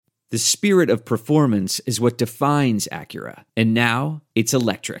The spirit of performance is what defines Acura. And now, it's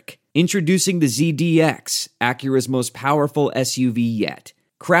electric. Introducing the ZDX, Acura's most powerful SUV yet.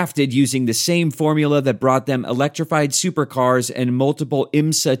 Crafted using the same formula that brought them electrified supercars and multiple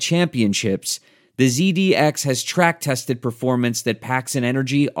IMSA championships, the ZDX has track-tested performance that packs an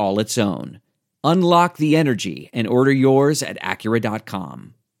energy all its own. Unlock the energy and order yours at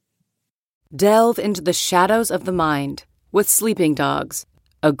Acura.com. Delve into the shadows of the mind with Sleeping Dogs,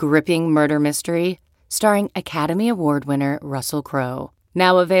 a gripping murder mystery starring Academy Award winner Russell Crowe.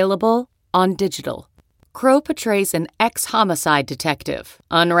 Now available on digital. Crowe portrays an ex-homicide detective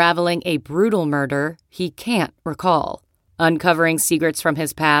unraveling a brutal murder he can't recall. Uncovering secrets from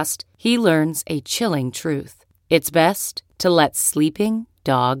his past, he learns a chilling truth. It's best to let sleeping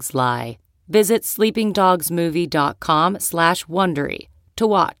dogs lie. Visit sleepingdogsmovie.com/Wondery to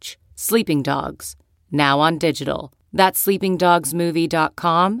watch Sleeping Dogs, now on digital. That's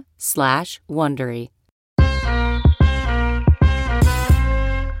sleepingdogsmovie.com/Wondery.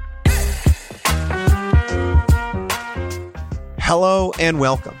 Hello and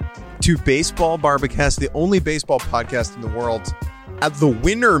welcome to Baseball Barbacast, the only baseball podcast in the world. At the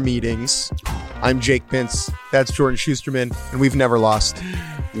winter meetings, I'm Jake Pence, that's Jordan Schusterman, and we've never lost.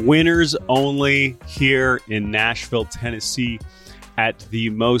 Winners only here in Nashville, Tennessee, at the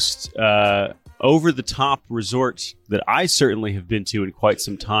most over-the-top resort that I certainly have been to in quite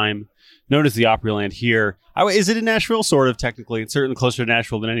some time, known as the Opryland here. Is it in Nashville? Sort of, technically. It's certainly closer to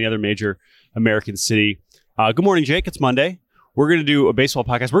Nashville than any other major American city. Good morning, Jake. It's Monday. We're going to do a baseball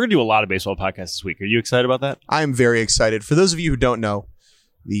podcast. We're going to do a lot of baseball podcasts this week. Are you excited about that? I am very excited. For those of you who don't know,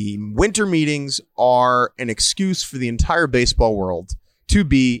 the winter meetings are an excuse for the entire baseball world to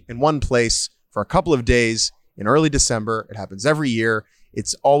be in one place for a couple of days in early December. It happens every year.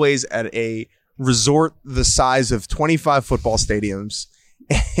 It's always at a resort the size of 25 football stadiums.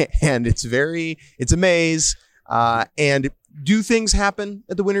 And it's a maze. And do things happen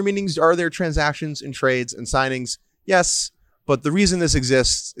at the winter meetings? Are there transactions and trades and signings? Yes. But the reason this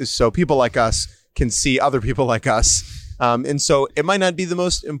exists is so people like us can see other people like us. And so it might not be the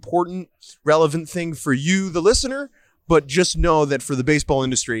most important, relevant thing for you, the listener, but just know that for the baseball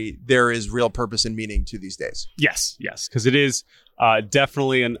industry, there is real purpose and meaning to these days. Yes, because it is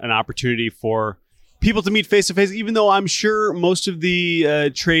definitely an opportunity for people to meet face-to-face, even though I'm sure most of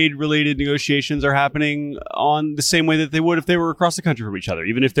the trade-related negotiations are happening on the same way that they would if they were across the country from each other.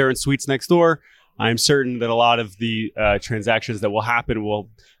 Even if they're in suites next door, I'm certain that a lot of the transactions that will happen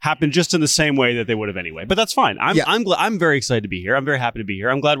just in the same way that they would have anyway. But that's fine. I'm very excited to be here. I'm very happy to be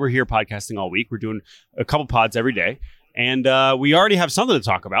here. I'm glad we're here podcasting all week. We're doing a couple pods every day. And we already have something to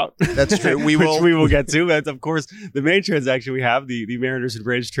talk about. That's true. Which we will get to. That's, of course, the main transaction we have, the Mariners and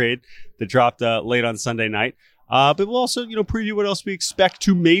Braves trade that dropped late on Sunday night. But we'll also, preview what else we expect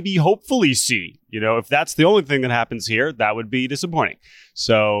to maybe hopefully see. If that's the only thing that happens here, that would be disappointing.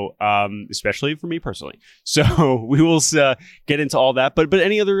 So, especially for me personally. So we will get into all that. But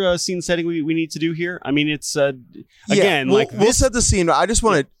any other scene setting we need to do here? I mean, it's again, we'll set the scene. I just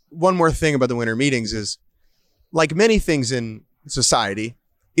want one more thing about the winter meetings is, like many things in society,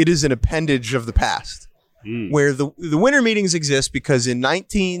 it is an appendage of the past. Where the winter meetings exist because in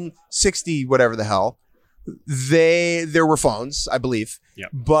 1960, whatever the hell, there were phones, I believe. Yep.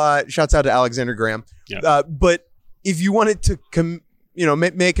 But shouts out to Alexander Graham. Yep. But if you wanted to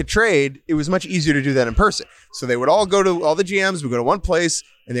make a trade, it was much easier to do that in person. So they would all the GMs would go to one place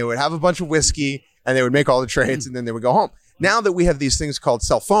and they would have a bunch of whiskey and they would make all the trades and then they would go home. Now that we have these things called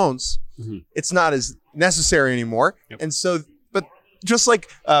cell phones, it's not as necessary anymore. Yep. And so, but just like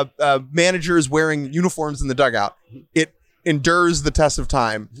managers wearing uniforms in the dugout, it endures the test of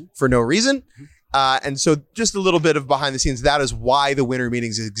time for no reason. And so just a little bit of behind the scenes, that is why the winter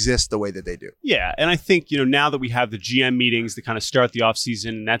meetings exist the way that they do. Yeah. And I think, now that we have the GM meetings that kind of start the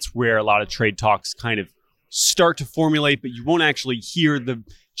offseason, that's where a lot of trade talks kind of start to formulate, but you won't actually hear the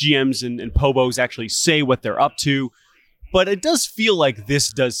GMs and Pobos actually say what they're up to. But it does feel like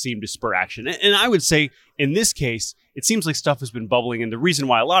this does seem to spur action. And I would say in this case, it seems like stuff has been bubbling. And the reason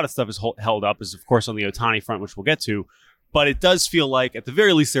why a lot of stuff is held up is, of course, on the Ohtani front, which we'll get to. But it does feel like, at the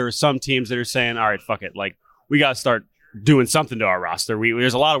very least, there are some teams that are saying, all right, fuck it. Like, we got to start doing something to our roster.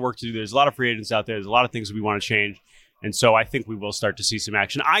 There's a lot of work to do. There's a lot of free agents out there. There's a lot of things we want to change. And so I think we will start to see some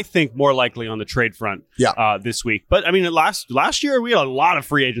action. I think more likely on the trade front this week. But, I mean, last year, we had a lot of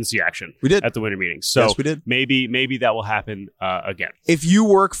free agency action at the winter meetings. So yes, we did. Maybe that will happen again. If you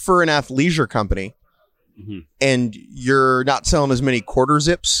work for an athleisure company and you're not selling as many quarter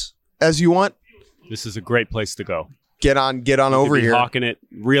zips as you want, this is a great place to go. Get on over here. Hawking it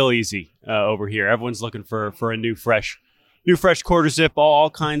real easy over here. Everyone's looking for a new, fresh new fresh quarter zip, all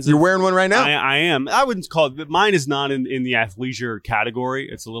kinds of. You're wearing one right now? I am. I wouldn't call it. Mine is not in the athleisure category.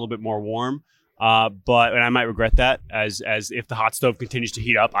 It's a little bit more warm. But I might regret that as if the hot stove continues to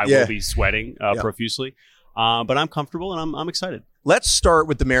heat up, I will be sweating profusely. But I'm comfortable and I'm excited. Let's start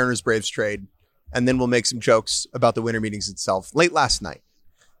with the Mariners-Braves trade, and then we'll make some jokes about the winter meetings itself. Late last night,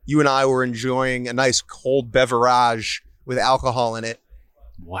 you and I were enjoying a nice cold beverage with alcohol in it.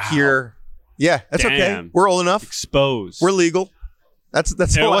 Wow. Here. Yeah, that's okay. We're old enough. Exposed. We're legal. That's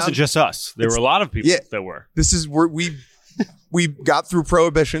and it wasn't just us. There were a lot of people that were. This is where we got through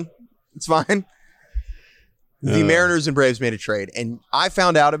prohibition. It's fine. The Mariners and Braves made a trade, and I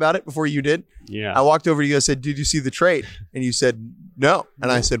found out about it before you did. Yeah. I walked over to you and said, "Did you see the trade?" And you said, "No."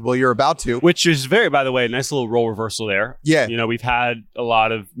 And I said, "Well, you're about to." Which is by the way, a nice little role reversal there. Yeah. You know, we've had a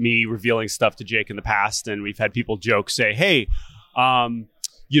lot of me revealing stuff to Jake in the past, and we've had people say, "Hey,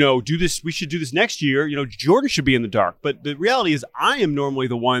 do this. We should do this next year. You know, Jordan should be in the dark." But the reality is I am normally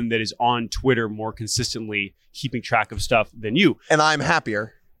the one that is on Twitter more consistently keeping track of stuff than you. And I'm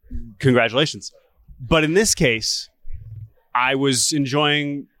happier. Congratulations. But in this case, I was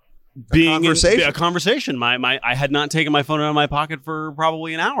enjoying being in a conversation. I had not taken my phone out of my pocket for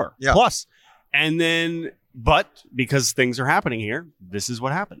probably an hour plus. And then, but because things are happening here, this is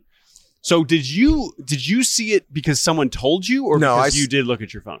what happened. So did you see it because someone told you, or because you did look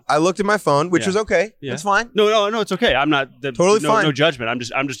at your phone? I looked at my phone, which is okay. Yeah. It's fine. No, it's okay. I'm not totally fine. No judgment.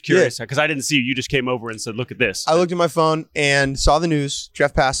 I'm just curious because I didn't see you. You just came over and said, "Look at this." I looked at my phone and saw the news.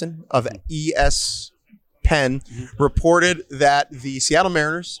 Jeff Passan of ESPN reported that the Seattle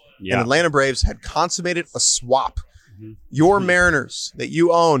Mariners and Atlanta Braves had consummated a swap. Your Mariners that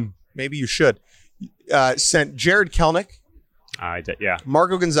you own, maybe you should, sent Jared Kelenic,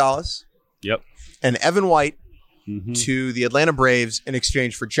 Marco Gonzalez, and Evan White to the Atlanta Braves in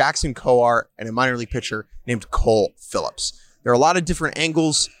exchange for Jackson Kowar and a minor league pitcher named Cole Phillips. There are a lot of different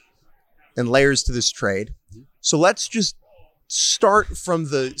angles and layers to this trade. So let's just start from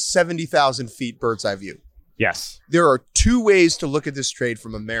the 70,000 feet bird's eye view. Yes. There are two ways to look at this trade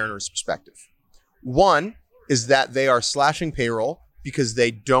from a Mariners perspective. One is that they are slashing payroll because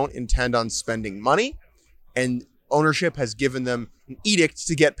they don't intend on spending money, and ownership has given them an edict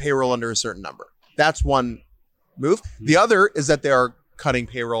to get payroll under a certain number. That's one move. The other is that they are cutting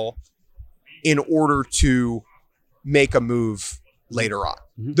payroll in order to make a move later on.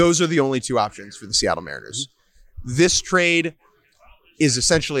 Those are the only two options for the Seattle Mariners. This trade is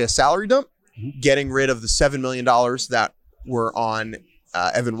essentially a salary dump, getting rid of the $7 million that were on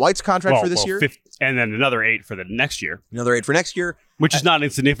Evan White's contract for this year. And then another $8 million for the next year. Another $8 million for next year. Which is not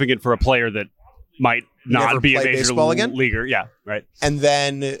insignificant for a player that might not be a major leaguer. Yeah, right. And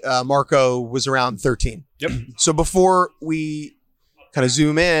then Marco was around 13. Yep. So before we kind of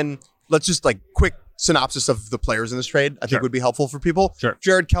zoom in, let's just quick synopsis of the players in this trade I think would be helpful for people. Sure.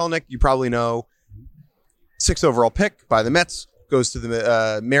 Jared Kelenic, you probably know, 6th overall pick by the Mets, goes to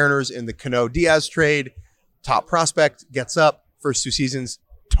the Mariners in the Cano Diaz trade. Top prospect, gets up. First 2 seasons,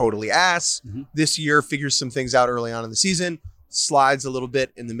 totally ass. This year, figures some things out early on in the season, slides a little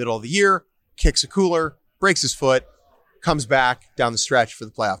bit in the middle of the year, kicks a cooler, breaks his foot, comes back down the stretch for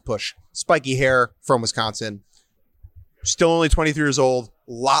the playoff push. Spiky hair from Wisconsin. Still only 23 years old.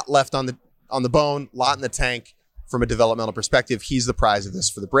 Lot left on the bone, lot in the tank from a developmental perspective. He's the prize of this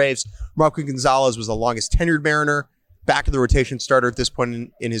for the Braves. Marco Gonzalez was the longest tenured Mariner, back of the rotation starter at this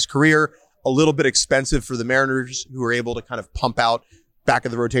point in his career. A little bit expensive for the Mariners, who were able to kind of pump out back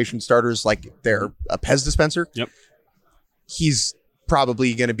of the rotation starters like they're a Pez dispenser. Yep. He's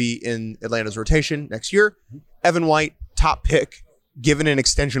probably going to be in Atlanta's rotation next year. Evan White, top pick, given an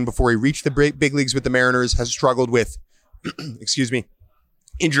extension before he reached the big leagues with the Mariners, has struggled with,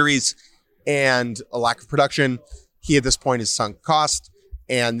 injuries and a lack of production. He at this point is sunk cost,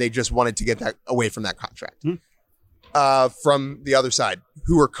 and they just wanted to get that away from that contract. From the other side,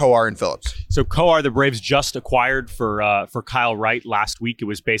 who are Kowar and Phillips? So Kowar, the Braves just acquired for Kyle Wright last week. It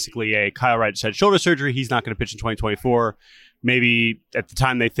was basically Kyle Wright just had shoulder surgery. He's not going to pitch in 2024. Maybe at the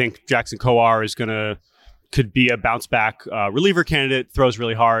time they think Jackson Kowar could be a bounce back reliever candidate, throws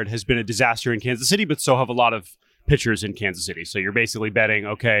really hard, has been a disaster in Kansas City, but so have a lot of pitchers in Kansas City. So you're basically betting,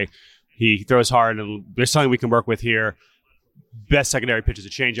 okay, he throws hard and there's something we can work with here. Best secondary pitch is a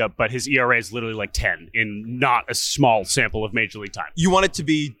changeup, but his ERA is literally 10 in not a small sample of Major League time. You want it to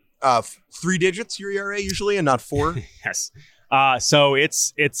be 3 digits, your ERA usually, and not 4? Yes. So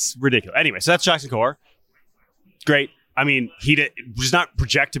it's ridiculous. Anyway, so that's Jackson Kowar. Great. I mean, he does not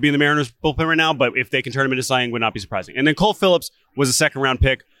project to be in the Mariners bullpen right now, but if they can turn him into Cy Young, would not be surprising. And then Cole Phillips was a second-round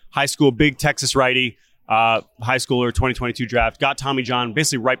pick, high school, big Texas righty, high schooler, 2022 draft. Got Tommy John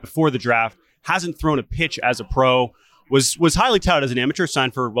basically right before the draft. Hasn't thrown a pitch as a pro. was highly touted as an amateur,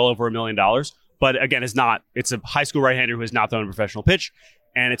 signed for well over $1 million. But again, it's a high school right-hander who has not thrown a professional pitch.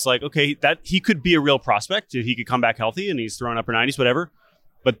 And it's like, okay, that he could be a real prospect if he could come back healthy and he's throwing upper 90s, whatever.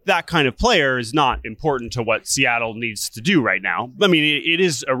 But that kind of player is not important to what Seattle needs to do right now. I mean, it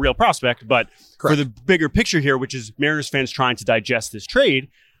is a real prospect, but for the bigger picture here, which is Mariners fans trying to digest this trade,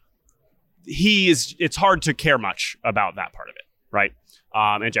 it's hard to care much about that part of it, right?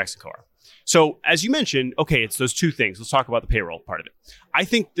 And Jackson Kowar. So as you mentioned, okay, it's those two things. Let's talk about the payroll part of it. I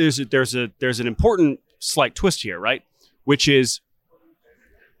think there's an important slight twist here, right? Which is,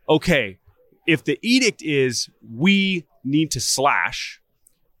 okay, if the edict is we need to slash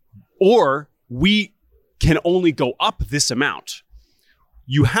or we can only go up this amount,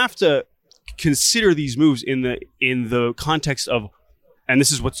 you have to consider these moves in the context of, and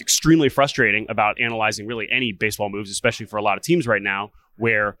this is what's extremely frustrating about analyzing really any baseball moves, especially for a lot of teams right now,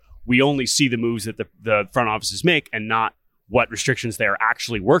 where we only see the moves that the front offices make and not what restrictions they are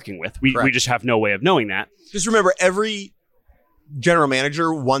actually working with. We just have no way of knowing that. Just remember, every general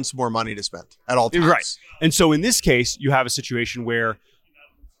manager wants more money to spend at all times. Right. And so in this case, you have a situation where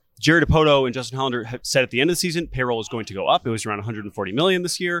Jerry Dipoto and Justin Hollander have said at the end of the season, payroll is going to go up. It was around $140 million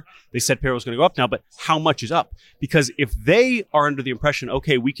this year. They said payroll is going to go up now, but how much is up? Because if they are under the impression,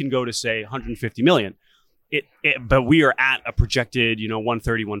 okay, we can go to say $150 million, but we are at a projected,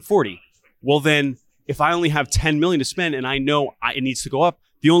 130, 140. Well, then if I only have $10 million to spend and I know it needs to go up,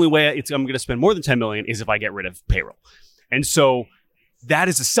 the only way I'm going to spend more than $10 million is if I get rid of payroll. And so that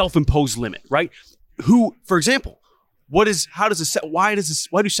is a self-imposed limit, right? Who, for example, why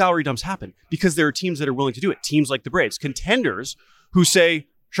do salary dumps happen? Because there are teams that are willing to do it. Teams like the Braves, contenders who say,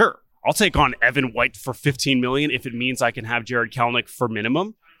 sure, I'll take on Evan White for $15 million if it means I can have Jared Kelenic for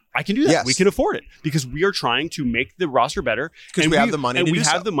minimum. I can do that. Yes. We can afford it because we are trying to make the roster better. Because we have the money and we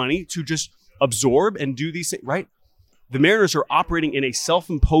have the money to just absorb and do these things, right? The Mariners are operating in a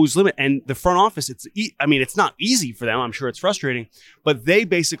self-imposed limit, and the front office, it's not easy for them. I'm sure it's frustrating, but they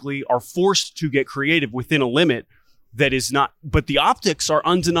basically are forced to get creative within a limit that is not, but the optics are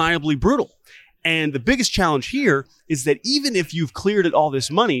undeniably brutal. And the biggest challenge here is that even if you've cleared all this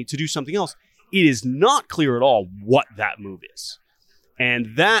money to do something else, it is not clear at all what that move is.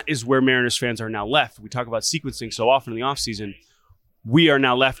 And that is where Mariners fans are now left. We talk about sequencing so often in the offseason. We are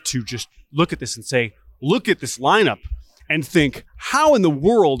now left to just look at this and say, look at this lineup and think, how in the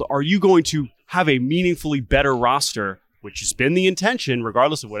world are you going to have a meaningfully better roster, which has been the intention,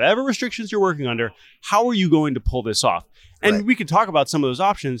 regardless of whatever restrictions you're working under? How are you going to pull this off? And we can talk about some of those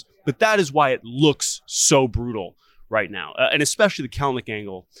options, but that is why it looks so brutal right now. And especially the Kelenic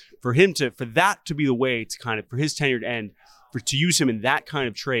angle, for that to be the way to kind of, for his tenure to end, to use him in that kind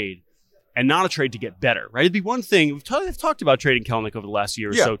of trade and not a trade to get better, right? It'd be one thing, we've talked about trading Kelenic over the last year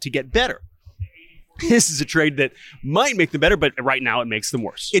or so to get better. This is a trade that might make them better, but right now it makes them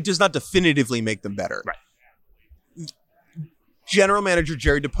worse. It does not definitively make them better. Right. General manager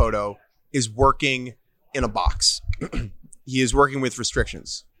Jerry Dipoto is working in a box. He is working with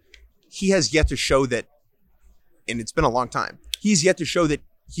restrictions. He has yet to show that, and it's been a long time, he's yet to show that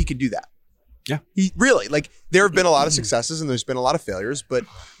he could do that. Yeah. He really, there have been a lot of successes and there's been a lot of failures, but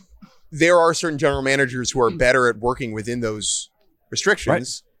there are certain general managers who are better at working within those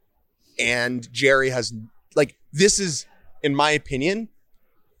restrictions. Right. And Jerry has, this is, in my opinion,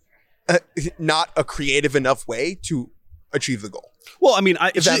 not a creative enough way to achieve the goal. Well, I mean,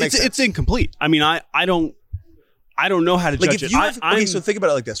 it's incomplete. I mean, I don't know how to judge it. So think about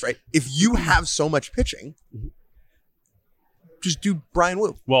it like this, right? If you have so much pitching, just do Brian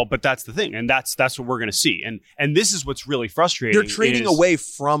Wu. Well, but that's the thing, and that's what we're going to see. And this is what's really frustrating. They're trading away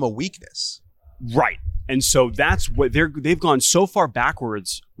from a weakness, right? And so that's what they've gone so far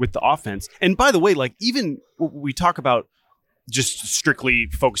backwards with the offense. And by the way, even we talk about just strictly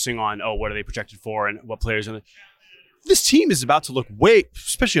focusing on, what are they projected for and what players are. This team is about to look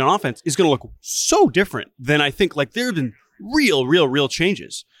especially on offense, is going to look so different than I think. There have been real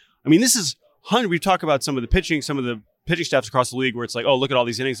changes. I mean, this is we talk about some of the pitching staffs across the league where it's look at all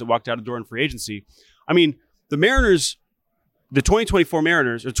these innings that walked out the door in free agency. I mean, the Mariners, the 2024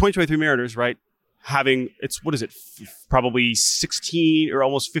 Mariners or 2023 Mariners, right? Having probably 16 or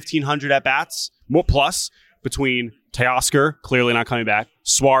almost 1,500 at bats, more plus between Teoscar, clearly not coming back,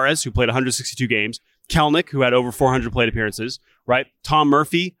 Suarez, who played 162 games, Kelenic, who had over 400 plate appearances, right? Tom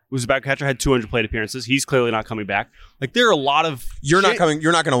Murphy, who's a back catcher, had 200 plate appearances. He's clearly not coming back. There are a lot of You're not going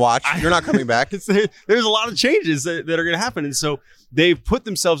to watch. You're not coming back. There's a lot of changes that are going to happen, and so they've put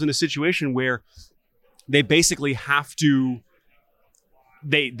themselves in a situation where they basically have to.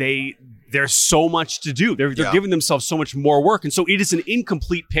 There's so much to do. They're giving themselves so much more work. And so it is an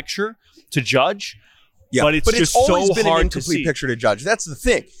incomplete picture to judge. Yeah, but it's just always so been hard an to incomplete see. picture to judge. That's the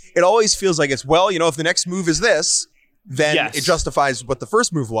thing. It always feels like it's, well, if the next move is this, then Yes. it justifies what the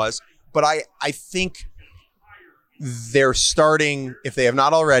first move was. But I think they're starting, if they have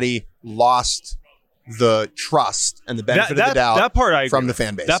not already, lost the trust and the benefit of the doubt that part I agree from the with.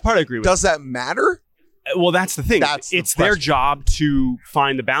 fan base. That part I agree with. Does that matter? Well, that's the thing. That's the it's their question. job to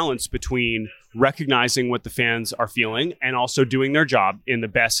find the balance between recognizing what the fans are feeling and also doing their job in the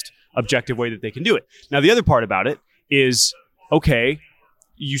best objective way that they can do it. Now, the other part about it is, okay,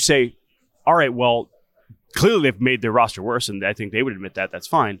 you say, all right, well, clearly they've made their roster worse, and I think they would admit that. That's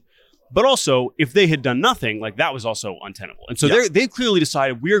fine. But also, if they had done nothing, like that was also untenable. And so they've clearly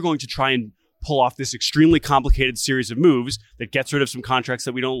decided we are going to try and pull off this extremely complicated series of moves that gets rid of some contracts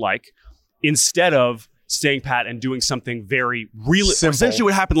that we don't like, instead of staying pat and doing something very real. Simple. Essentially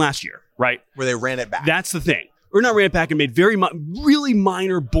what happened last year, right? Where they ran it back. That's the thing. Or not ran it back and made very really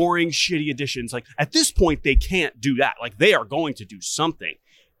minor, boring, shitty additions. Like at this point, they can't do that. Like they are going to do something.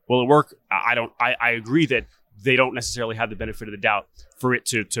 Will it work? I agree that they don't necessarily have the benefit of the doubt for it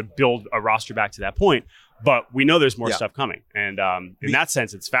to build a roster back to that point. But we know there's more stuff coming. And in that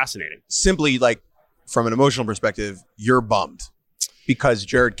sense, it's fascinating. Simply, like, from an emotional perspective, you're bummed because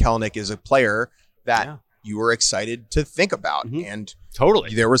Jared Kelenic is a player that you were excited to think about. Mm-hmm. And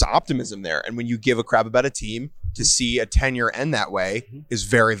Totally. there was optimism there. And when you give a crap about a team, to see a tenure end that way is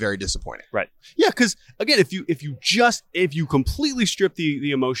very, very disappointing. Right. Yeah, because again, if you completely strip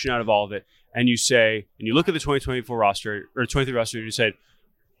the emotion out of all of it, and you say, and you look at the 2024 roster or 23 roster, and you say,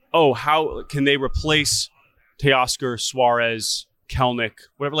 oh, how can they replace Teoscar, Suarez, Kelenic,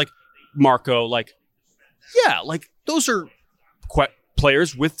 whatever, like Marco, like, yeah, like those are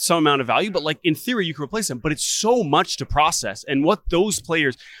players with some amount of value, but like in theory you can replace them, but it's so much to process. And what those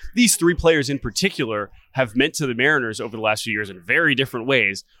players, these three players in particular, have meant to the Mariners over the last few years in very different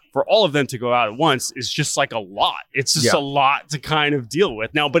ways, for all of them to go out at once is just like a lot. It's just a lot to kind of deal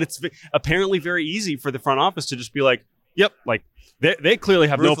with now, but it's apparently very easy for the front office to just be like, yep, like they clearly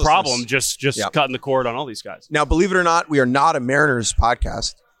have no problem just cutting the cord on all these guys. Now, believe it or not, we are not a Mariners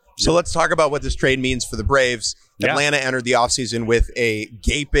podcast. So let's talk about what this trade means for the Braves. Atlanta entered the offseason with a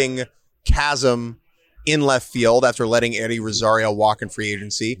gaping chasm in left field after letting Eddie Rosario walk in free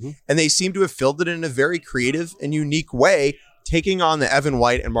agency. Mm-hmm. And they seem to have filled it in a very creative and unique way, taking on the Evan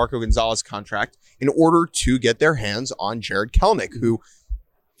White and Marco Gonzalez contract in order to get their hands on Jared Kelenic, who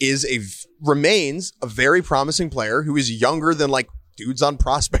remains a very promising player who is younger than like dudes on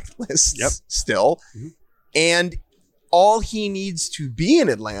prospect lists still. Mm-hmm. And all he needs to be in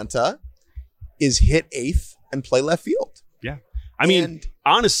Atlanta is hit eighth and play left field. Yeah. I mean,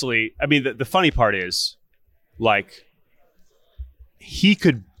 honestly, the funny part is, like, he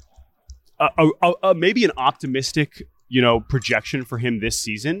could, maybe an optimistic, projection for him this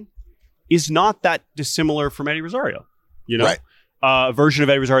season is not that dissimilar from Eddie Rosario, Right. A version of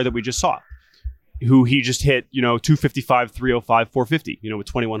Eddie Rosario that we just saw, who he just hit, 255, 305, 450, with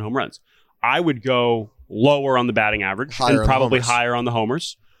 21 home runs. I would go lower on the batting average and probably higher on the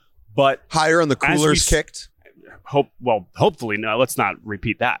homers, but higher on the coolers kicked. Hopefully, no, let's not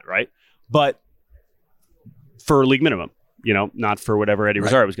repeat that, right? But for league minimum, not for whatever Eddie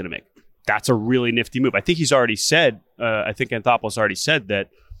Rosario was going to make. That's a really nifty move. I think he's already said, I think Anthopoulos already said that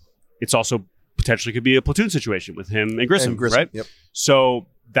it's also potentially could be a platoon situation with him and Grissom, right? Yep. So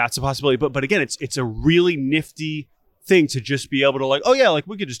that's a possibility. But again, it's a really nifty thing to just be able to like, oh yeah, like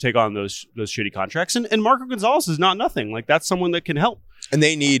we could just take on those shitty contracts. And Marco Gonzalez is not nothing. Like that's someone that can help. And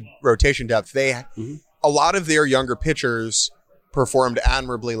they need rotation depth. A lot of their younger pitchers performed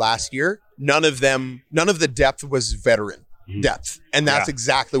admirably last year. None of the depth was veteran depth. And that's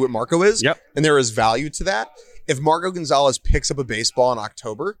exactly what Marco is. Yep. And there is value to that. If Marco Gonzalez picks up a baseball in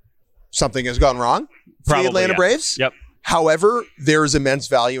October, something has gone wrong for the Atlanta Braves. Yep. However, there is immense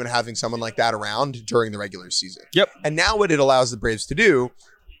value in having someone like that around during the regular season. Yep. And now what it allows the Braves to do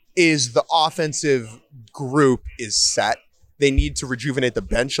is the offensive group is set. They need to rejuvenate the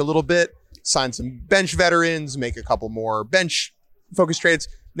bench a little bit, sign some bench veterans, make a couple more bench focus trades.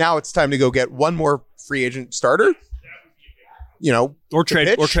 Now it's time to go get one more free agent starter, or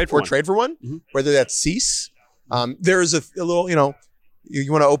trade for one, whether that's Cease. There's a little,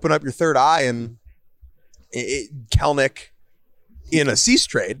 you want to open up your third eye and Kelenic in a Cease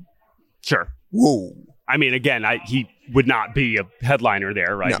trade. Sure. Whoa. I mean, again, he would not be a headliner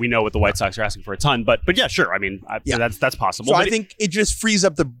there, right? No. We know what the White Sox are asking for a ton, but yeah, sure. I mean, that's possible. So I think it just frees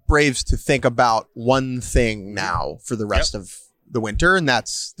up the Braves to think about one thing now for the rest of the winter, and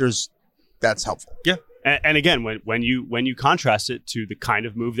that's helpful. Yeah, and again, when you contrast it to the kind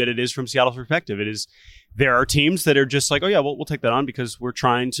of move that it is from Seattle's perspective, it is there are teams that are just like, oh yeah, we'll take that on because we're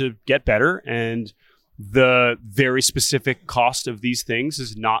trying to get better, and the very specific cost of these things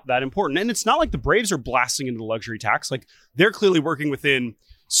is not that important. And it's not like the Braves are blasting into the luxury tax. Like, they're clearly working within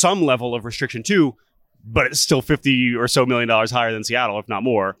some level of restriction too, but it's still $50 or so million higher than Seattle, if not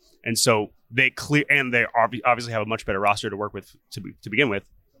more. And so they obviously have a much better roster to work with to begin with.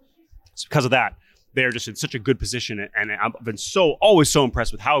 So because of that, they're just in such a good position. And I've been always so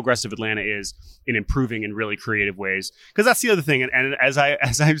impressed with how aggressive Atlanta is in improving in really creative ways. Because that's the other thing. And as I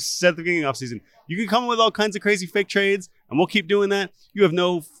said at the beginning of the offseason, you can come up with all kinds of crazy fake trades, and we'll keep doing that. You have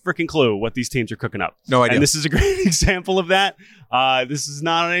no freaking clue what these teams are cooking up. No idea. And this is a great example of that. This is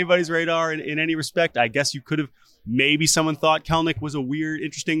not on anybody's radar in any respect. I guess you could have, maybe someone thought Kelenic was a weird,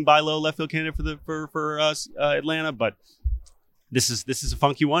 interesting buy low left field candidate for Atlanta, but this is a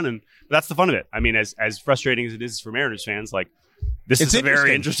funky one, and that's the fun of it. I mean, as frustrating as it is for Mariners fans, like, this is a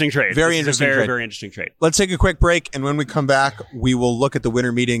very interesting trade. Very interesting trade. Let's take a quick break, and when we come back, we will look at the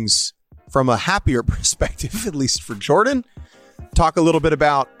winter meetings from a happier perspective, at least for Jordan. Talk a little bit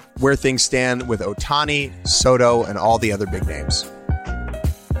about where things stand with Ohtani, Soto, and all the other big names.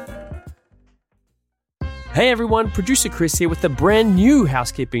 Hey everyone, producer Chris here with a brand new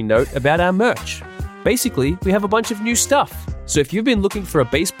housekeeping note about our merch. Basically, we have a bunch of new stuff. So if you've been looking for a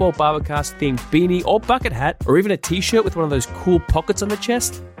baseball Barbercast themed beanie or bucket hat, or even a t-shirt with one of those cool pockets on the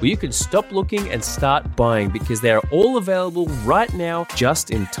chest, well, you can stop looking and start buying, because they are all available right now,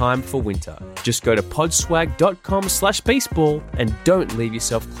 just in time for winter. Just go to podswag.com/baseball and don't leave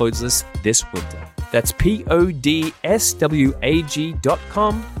yourself clothesless this winter. That's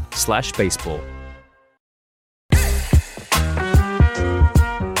podswag.com/baseball.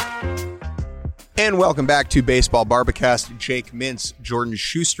 And welcome back to Baseball Barbacast. Jake Mintz, Jordan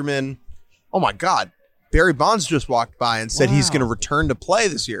Schusterman. Oh my God. Barry Bonds just walked by and said he's going to return to play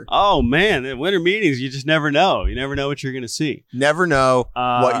this year. Oh man, the winter meetings, you just never know. You never know what you're going to see. Never know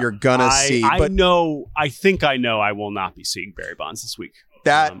what you're going to see. I think I know I will not be seeing Barry Bonds this week.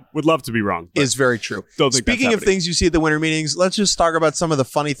 That would love to be wrong. Is very true. Speaking of things you see at the winter meetings, let's just talk about some of the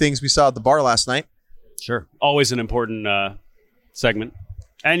funny things we saw at the bar last night. Sure. Always an important segment.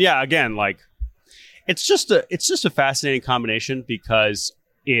 And yeah, again, like, it's just a fascinating combination, because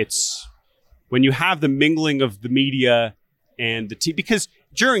it's when you have the mingling of the media and the team, because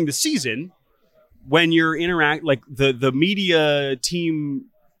during the season, when you're like the media team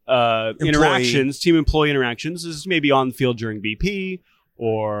interactions, team employee interactions is maybe on the field during BP,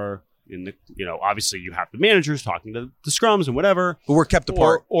 or in the, obviously you have the managers talking to the scrums and whatever. But we're kept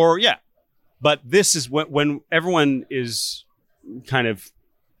apart. Or yeah. But this is when everyone is kind of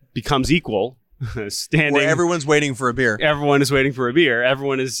becomes equal. Standing where everyone's waiting for a beer. Everyone is waiting for a beer.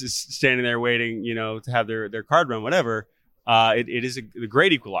 Everyone is standing there waiting, to have their card run, whatever. It is a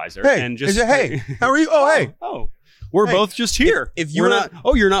great equalizer. Hey, and just hey, how are you? Oh, hey. We're both just here. If you're not,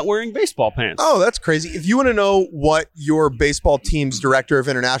 you're not wearing baseball pants. Oh, that's crazy. If you want to know what your baseball team's director of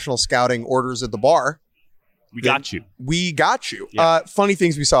international scouting orders at the bar, we got you. We got you. Yeah. Funny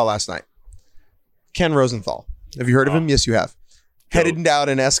things we saw last night. Ken Rosenthal. Have you heard of him? Yes, you have. Headed down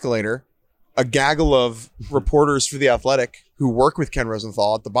an escalator. A gaggle of reporters for The Athletic who work with Ken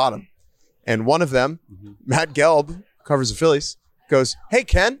Rosenthal at the bottom. And one of them, Matt Gelb, covers the Phillies, goes, "Hey,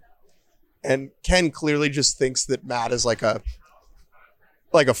 Ken." And Ken clearly just thinks that Matt is like a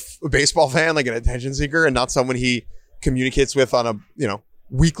baseball fan, like an attention seeker, and not someone he communicates with on a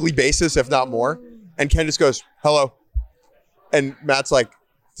weekly basis, if not more. And Ken just goes, "Hello." And Matt's like,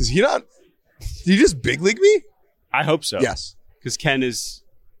 did he just big league me? I hope so. Yes. Because Ken is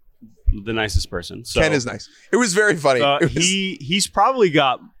the nicest person. So, Ken is nice. It was very funny. He's probably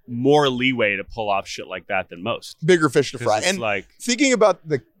got more leeway to pull off shit like that than most. Bigger fish to fry. And thinking about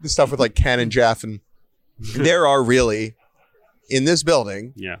the stuff with like Ken and Jeff, and there are really in this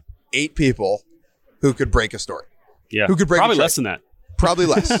building 8 people who could break a story. Yeah. Who could break probably a less than that. Probably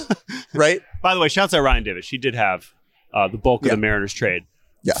less. Right? By the way, shouts out Ryan Divish. He did have the bulk of the Mariners trade.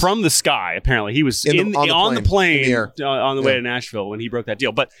 Yes. From the sky, apparently. He was on the plane on the way to Nashville when he broke that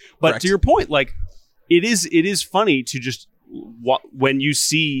deal. But to your point, like, it is funny to just when you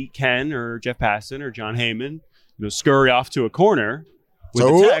see Ken or Jeff Passan or John Heyman, scurry off to a corner with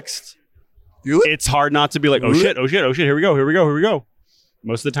a text. It's hard not to be like, oh shit, here we go.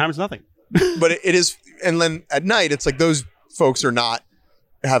 Most of the time, it's nothing. But it is, and then at night, it's like those folks are not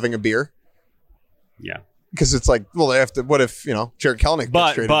having a beer. Yeah. Because it's like, well, they have to. What if Jared Kelenic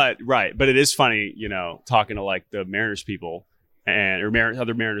gets traded? But it is funny, talking to like the Mariners people or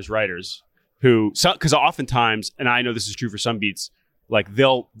other Mariners writers who, because oftentimes, and I know this is true for some beats, like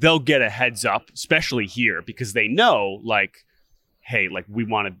they'll get a heads up, especially here, because they know, like, hey, like we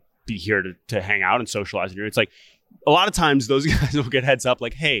want to be here to hang out and socialize. And it's like a lot of times those guys will get heads up,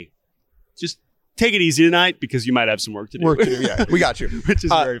 like, hey, just take it easy tonight because you might have some work to do. Yeah, we got you. Which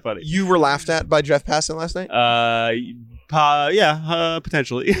is very funny. You were laughed at by Jeff Passan last night?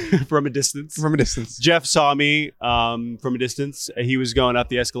 Potentially from a distance. From a distance. Jeff saw me from a distance. He was going up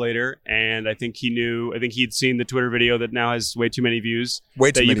the escalator, and I think he'd seen the Twitter video that now has way too many views.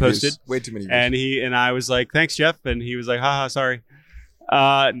 Way too many views. Posted. Way too many views. And I was like, thanks, Jeff. And he was like, haha, sorry.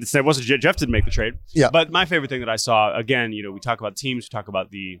 It wasn't Jeff didn't make the trade. Yeah. But my favorite thing that I saw, again, we talk about teams, we talk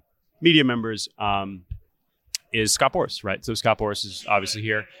about the media members, is Scott Boras, right? So Scott Boras is obviously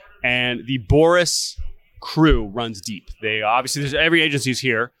here. And the Boras crew runs deep. They obviously, every agency's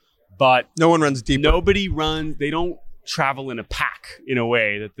here, but no one runs deep. They don't travel in a pack in a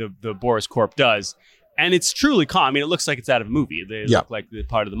way that the Boras Corp does. And it's truly calm. I mean, it looks like it's out of a movie. They look like the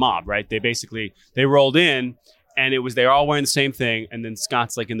part of the mob, right? They rolled in, and they're all wearing the same thing, and then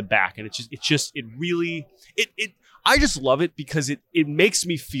Scott's like in the back, and I just love it because it makes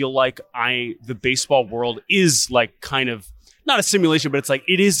me feel like the baseball world is like kind of not a simulation, but it's like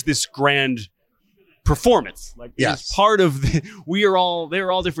it is this grand performance. Like it's part of they're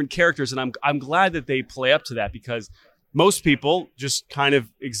all different characters, and I'm glad that they play up to that because most people just kind of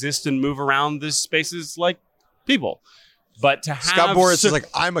exist and move around these spaces like people. But to have Scott Boras is like,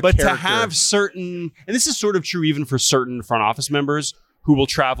 I'm a character. But to have certain, and this is sort of true even for certain front office members who will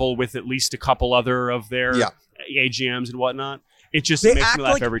travel with at least a couple other of their AGMs and whatnot, it just makes me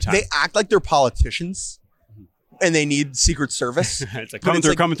laugh every time. They act like they're politicians and they need Secret Service. It's like coming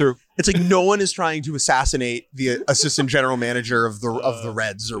through. It's like no one is trying to assassinate the assistant general manager of the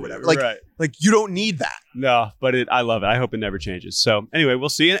Reds or whatever. Like you don't need that. No, but I love it. I hope it never changes. So anyway, we'll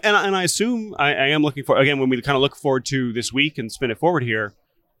see. And I assume I am looking for, again, when we kind of look forward to this week and spin it forward here,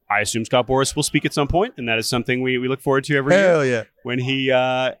 I assume Scott Boras will speak at some point, and that is something we look forward to every year. Hell yeah. When he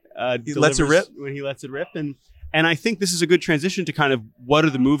lets it rip. When he lets it rip. And I think this is a good transition to kind of what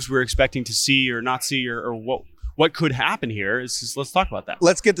are the moves we're expecting to see or not see or what could happen here. Let's talk about that.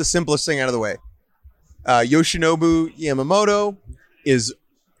 Let's get the simplest thing out of the way. Yoshinobu Yamamoto is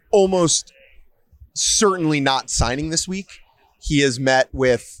almost certainly not signing this week. He has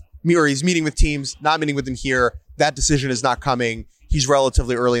he's meeting with teams, not meeting with them here. That decision is not coming. He's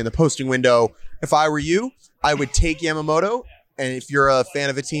relatively early in the posting window. If I were you, I would take Yamamoto. And if you're a fan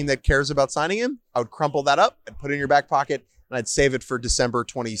of a team that cares about signing him, I would crumple that up and put it in your back pocket, and I'd save it for December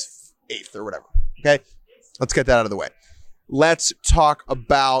 28th or whatever. Okay? Let's get that out of the way. Let's talk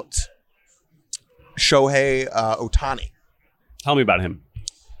about Shohei Ohtani. Tell me about him.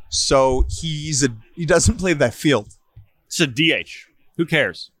 So he doesn't play that field. It's a DH. Who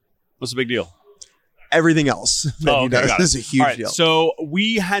cares? What's the big deal? Everything else that he does is a huge deal. So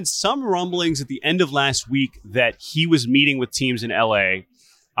we had some rumblings at the end of last week that he was meeting with teams in LA,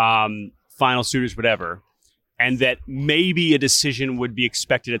 final suitors, whatever, and that maybe a decision would be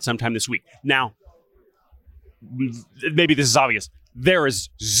expected at some time this week. Now, maybe this is obvious. There is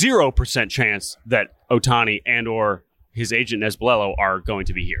 0% chance that Ohtani and or his agent Nez Balelo are going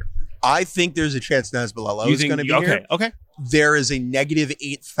to be here. I think there's a chance Nez Balelo is going to be here. Okay. There is a negative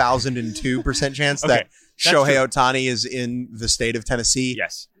 8,002% chance that Shohei Ohtani is in the state of Tennessee.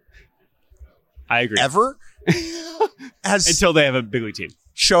 Yes. I agree. Ever? Until they have a big league team.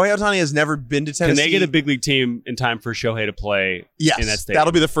 Shohei Ohtani has never been to Tennessee. Can they get a big league team in time for Shohei to play in that state?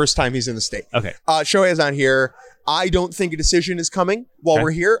 That'll be the first time he's in the state. Okay. Shohei is not here. I don't think a decision is coming while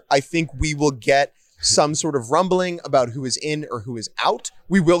we're here. I think we will get some sort of rumbling about who is in or who is out.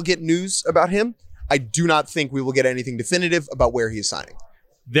 We will get news about him. I do not think we will get anything definitive about where he is signing.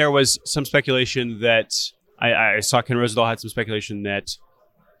 There was some speculation that I saw Ken Rosenthal had some speculation that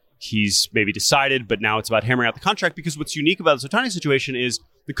he's maybe decided, but now it's about hammering out the contract because what's unique about this Ohtani situation is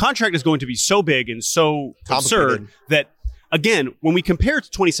the contract is going to be so big and so absurd that, again, when we compare it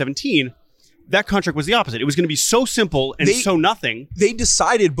to 2017, that contract was the opposite. It was going to be so simple and so nothing. They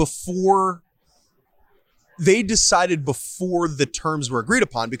decided before the terms were agreed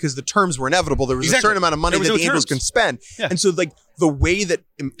upon because the terms were inevitable. There was a certain amount of money that the Angels can spend. Yeah. And so like the way that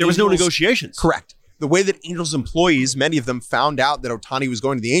there was no negotiations. Correct. The way that Angels employees, many of them found out that Ohtani was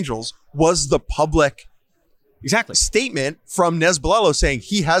going to the Angels was the public statement from Nez Balelo saying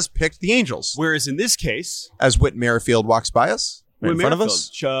he has picked the Angels. Whereas in this case, as Whit Merrifield walks by us in front of us,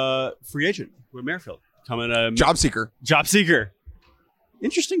 free agent Whit Merrifield coming job seeker.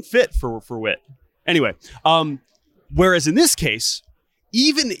 Interesting fit for Whit. Anyway, whereas in this case,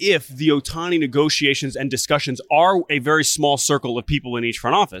 even if the Ohtani negotiations and discussions are a very small circle of people in each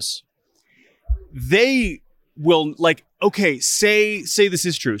front office, they will say this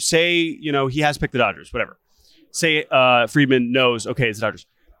is true. Say, he has picked the Dodgers, whatever. Say Friedman knows, it's the Dodgers.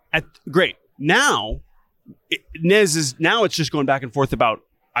 Great. Now, it's just going back and forth about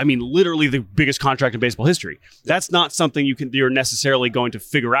I mean, literally the biggest contract in baseball history. That's not something you're necessarily going to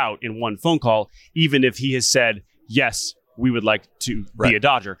figure out in one phone call, even if he has said, yes, we would like to be a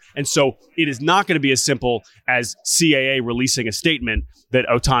Dodger. And so it is not going to be as simple as CAA releasing a statement that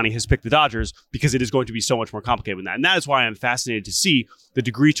Ohtani has picked the Dodgers, because it is going to be so much more complicated than that. And that is why I'm fascinated to see the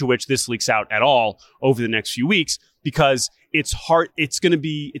degree to which this leaks out at all over the next few weeks, because it's hard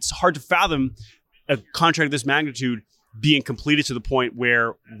to fathom a contract of this magnitude being completed to the point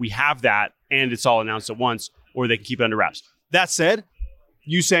where we have that and it's all announced at once, or they can keep it under wraps. That said,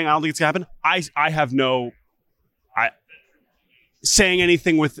 you saying I don't think it's going to happen, I have no... saying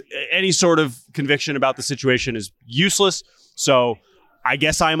anything with any sort of conviction about the situation is useless. So I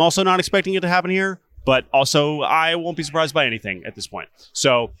guess I'm also not expecting it to happen here, but also I won't be surprised by anything at this point.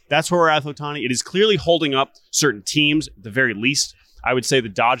 So that's where we're at with Ohtani. It is clearly holding up certain teams, at the very least. I would say the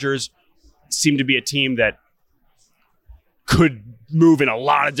Dodgers seem to be a team that could move in a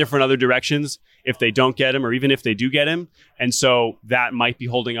lot of different other directions if they don't get him, or even if they do get him. And so that might be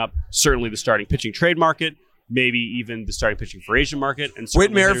holding up certainly the starting pitching trade market, maybe even the starting pitching for Asian market. And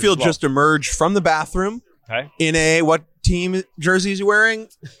Whit Merrifield just emerged from the bathroom in a, what team jersey is he wearing?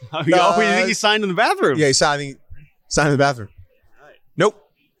 You think he signed in the bathroom? Yeah, he's signing in the bathroom. Right. Nope.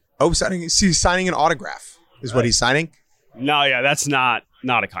 Oh, he's signing an autograph is what he's signing. No, yeah, that's not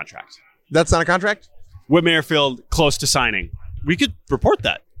a contract. That's not a contract? Whit Merrifield close to signing. We could report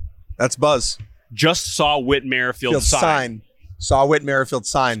that. That's buzz. Just saw Whit Merrifield sign. Saw Whit Merrifield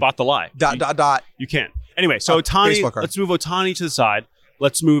sign. Spot the lie. ... You can't. Anyway, so Ohtani, let's move Ohtani to the side.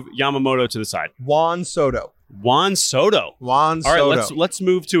 Let's move Yamamoto to the side. Juan Soto. All right, let's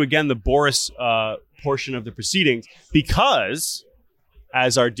move to, again, the Boris portion of the proceedings, because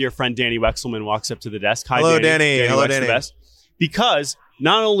as our dear friend Danny Wexelman walks up to the desk. Hi, hello, Danny. Hello, Danny. Because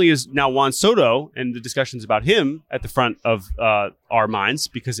not only is now Juan Soto and the discussions about him at the front of our minds,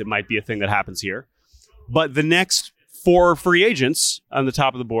 because it might be a thing that happens here, but the next 4 free agents on the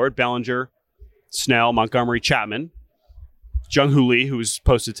top of the board, Bellinger, Snell, Montgomery, Chapman, Jung-Hoo Lee, who was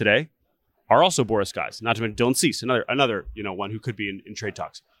posted today, are also Boris guys. Not to mention Dylan Cease, another one who could be in trade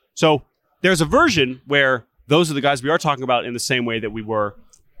talks. So there's a version where those are the guys we are talking about in the same way that we were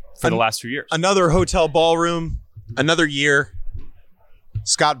for the last few years. Another hotel ballroom, another year.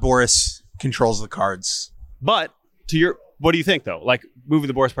 Scott Boras controls the cards. But what do you think though? Like, moving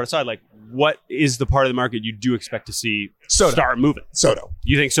the Boris part aside, like, what is the part of the market you do expect to see start moving? Soto.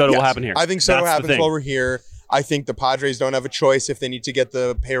 You think Soto will happen here? I think Soto happens while we're here. I think the Padres don't have a choice if they need to get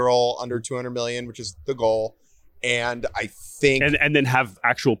the payroll under $200 million, which is the goal. And I think... And then have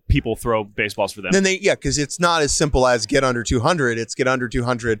actual people throw baseballs for them. Then because it's not as simple as get under 200. It's get under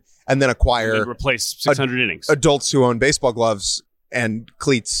 200 and then acquire... And then replace 600 innings. Adults who own baseball gloves and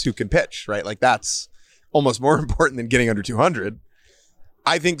cleats who can pitch, right? Like, that's almost more important than getting under 200.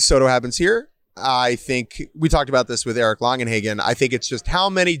 I think Soto happens here. I think we talked about this with Eric Longenhagen. I think it's just how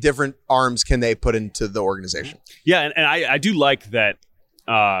many different arms can they put into the organization? Yeah, and I do like that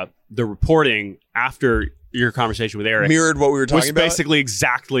the reporting after your conversation with Eric mirrored what we were talking about. Was basically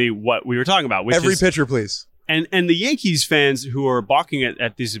exactly what we were talking about. Which Every pitcher, please. And the Yankees fans who are balking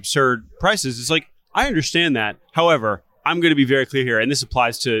at these absurd prices, it's like, I understand that. However, I'm going to be very clear here, and this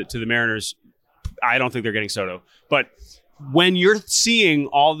applies to the Mariners. I don't think they're getting Soto. But when you're seeing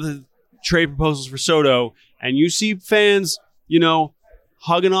all the trade proposals for Soto and you see fans,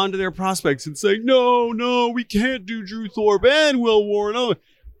 hugging on to their prospects and saying, no, we can't do Drew Thorpe and Will Warren.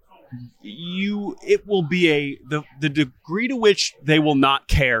 It will be the degree to which they will not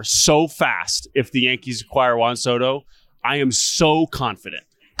care so fast if the Yankees acquire Juan Soto. I am so confident.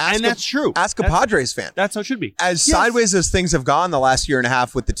 That's true. Ask a Padres fan. That's how it should be. As sideways as things have gone the last year and a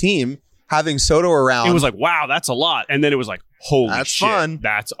half with the team, having Soto around. It was like, wow, that's a lot. And then it was like, holy shit. Fun.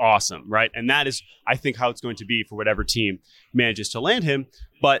 That's awesome, right? And that is, I think, how it's going to be for whatever team manages to land him.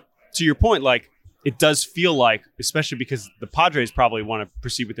 But to your point, like, it does feel like, especially because the Padres probably want to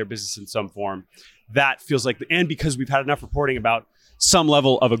proceed with their business in some form, that feels like, and because we've had enough reporting about some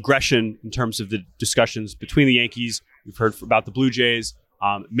level of aggression in terms of the discussions between the Yankees. We've heard about the Blue Jays.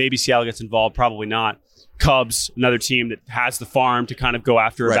 Maybe Seattle gets involved, probably not. Cubs, another team that has the farm to kind of go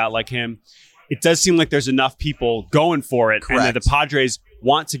after a bat like him. It does seem like there's enough people going for it, Correct. and that the Padres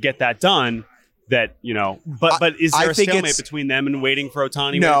want to get that done. That, but is there a stalemate between them and waiting for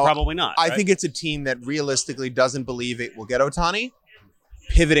Ohtani? No, probably not. I think it's a team that realistically doesn't believe it will get Ohtani,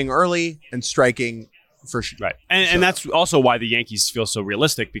 pivoting early and striking for sure. Right, and that's also why the Yankees feel so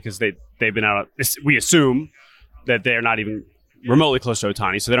realistic, because they've been out. We assume that they're not even remotely close to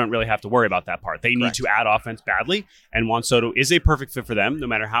Ohtani, so they don't really have to worry about that part. They need to add offense badly, and Juan Soto is a perfect fit for them, no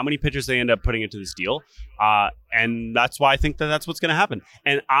matter how many pitchers they end up putting into this deal. And that's why I think that's what's going to happen.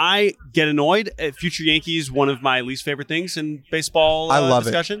 And I get annoyed at future Yankees, one of my least favorite things in baseball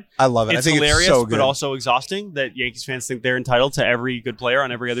discussion. I love it. It's I think hilarious, it's so good. but also exhausting that Yankees fans think they're entitled to every good player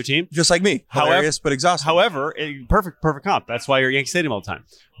on every other team. Just like me. Hilarious, but exhausting. However, perfect comp. That's why you're at Yankee Stadium all the time.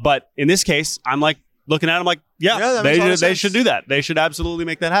 But in this case, I'm like, looking at them like, they should do that. They should absolutely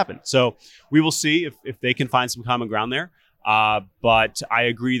make that happen. So we will see if they can find some common ground there. But I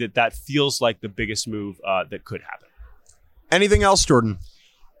agree that feels like the biggest move that could happen. Anything else, Jordan?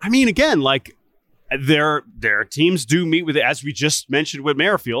 I mean, again, like their teams do meet with it, as we just mentioned with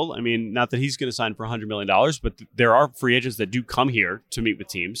Merrifield. I mean, not that he's going to sign for $100 million, but there are free agents that do come here to meet with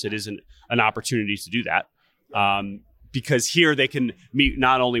teams. It is an opportunity to do that. Because here they can meet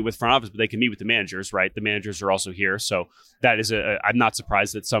not only with front office, but they can meet with the managers, right? The managers are also here. So that is I'm not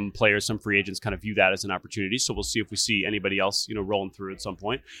surprised that some players, some free agents kind of view that as an opportunity. So we'll see if we see anybody else, rolling through at some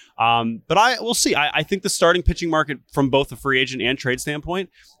point. But we'll see. I think the starting pitching market from both the free agent and trade standpoint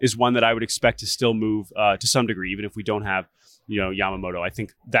is one that I would expect to still move to some degree, even if we don't have, Yamamoto. I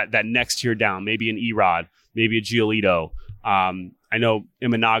think that next tier down, maybe an Erod, maybe a Giolito. I know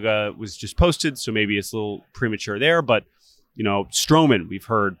Imanaga was just posted, so maybe it's a little premature there, but Stroman, we've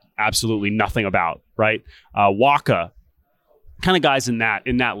heard absolutely nothing about, right? Waka, kind of guys in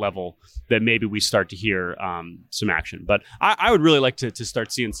that level that maybe we start to hear some action. But I would really like to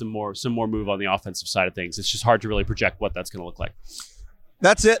start seeing some more move on the offensive side of things. It's just hard to really project what that's going to look like.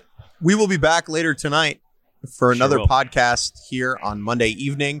 That's it. We will be back later tonight for another podcast here on Monday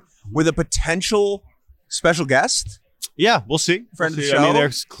evening with a potential special guest. Yeah, we'll see. Friend of the show. I mean,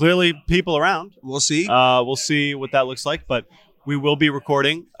 there's clearly people around. We'll see. We'll see what that looks like. But we will be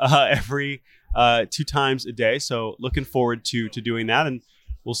recording every 2 times a day. So looking forward to doing that. And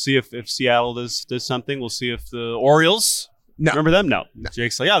we'll see if Seattle does something. We'll see if the Orioles. No. Remember them? No.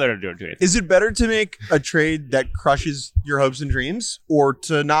 Jake's like, they're not doing anything. Is it better to make a trade that crushes your hopes and dreams or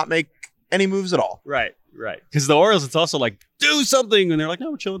to not make any moves at all? Right. Because the Orioles, it's also like, do something. And they're like,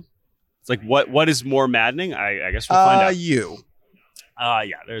 no, we're chilling. It's like, what is more maddening? I guess we'll find out.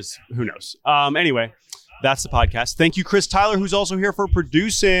 There's who knows. Anyway, that's the podcast. Thank you, Chris Tyler, who's also here for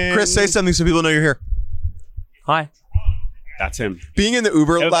producing. Chris, say something so people know you're here. Hi. That's him. Being in the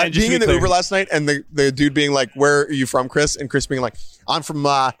Uber Uber last night and the dude being like, where are you from, Chris? And Chris being like, I'm from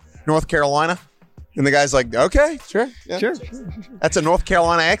North Carolina. And the guy's like, okay, sure. Yeah, sure. That's a North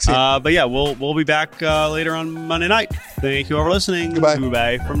Carolina accent. But yeah, we'll be back later on Monday night. Thank you all for listening.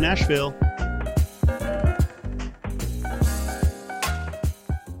 Goodbye from Nashville.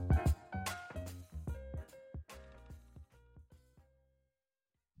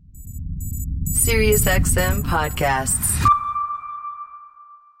 SiriusXM Podcasts.